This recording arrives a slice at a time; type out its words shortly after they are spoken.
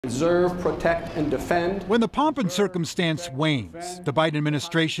Preserve, protect, and defend. When the pomp and circumstance wanes, the Biden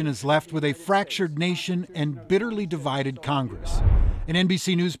administration is left with a fractured nation and bitterly divided Congress. An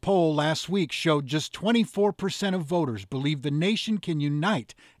NBC News poll last week showed just 24% of voters believe the nation can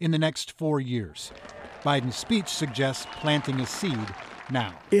unite in the next 4 years. Biden's speech suggests planting a seed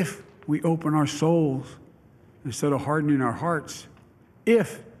now. If we open our souls instead of hardening our hearts,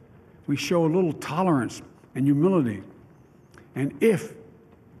 if we show a little tolerance and humility, and if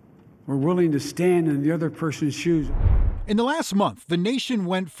we're willing to stand in the other person's shoes. In the last month, the nation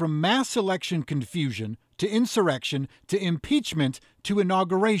went from mass election confusion to insurrection to impeachment to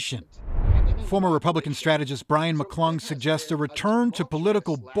inauguration. Former Republican strategist Brian McClung suggests a return to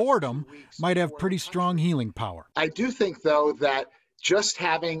political boredom might have pretty strong healing power. I do think, though, that just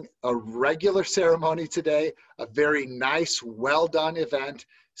having a regular ceremony today, a very nice, well-done event,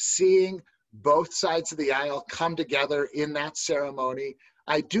 seeing both sides of the aisle come together in that ceremony,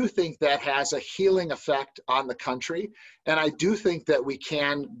 I do think that has a healing effect on the country. And I do think that we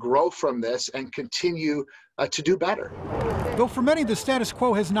can grow from this and continue to do better. Though for many, the status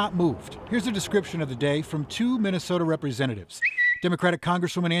quo has not moved. Here's a description of the day from two Minnesota representatives. Democratic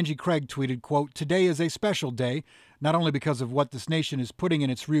Congresswoman Angie Craig tweeted, quote, "Today is a special day, not only because of what this nation is putting in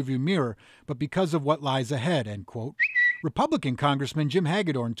its rearview mirror, but because of what lies ahead," end quote. Republican Congressman Jim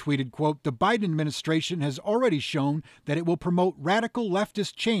Hagedorn tweeted, quote, "The Biden administration has already shown that it will promote radical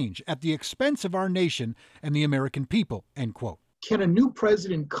leftist change at the expense of our nation and the American people," end quote. Can a new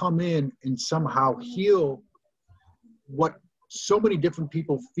president come in and somehow heal what so many different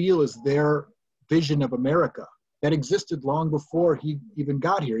people feel is their vision of America that existed long before he even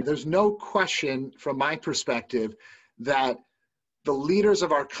got here? There's no question from my perspective that the leaders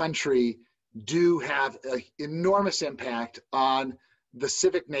of our country do have an enormous impact on the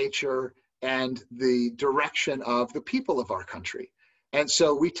civic nature and the direction of the people of our country. And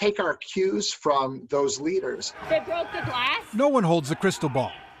so we take our cues from those leaders. They broke the glass? No one holds a crystal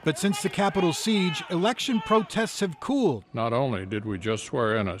ball. But since the Capitol siege, election protests have cooled. Not only did we just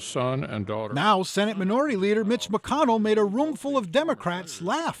swear in a son and daughter. Now, Senate Minority Leader Mitch McConnell made a room full of Democrats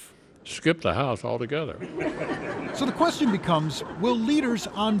laugh. Skip the House altogether. So the question becomes, will leaders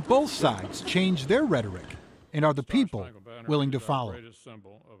on both sides change their rhetoric? And are the people willing to follow?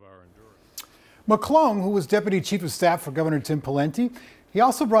 McClung, who was Deputy Chief of Staff for Governor Tim Pawlenty, he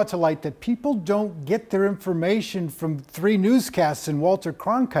also brought to light that people don't get their information from 3 newscasts and Walter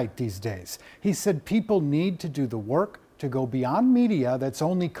Cronkite these days. He said people need to do the work to go beyond media that's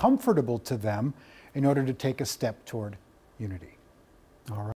only comfortable to them in order to take a step toward unity. All right.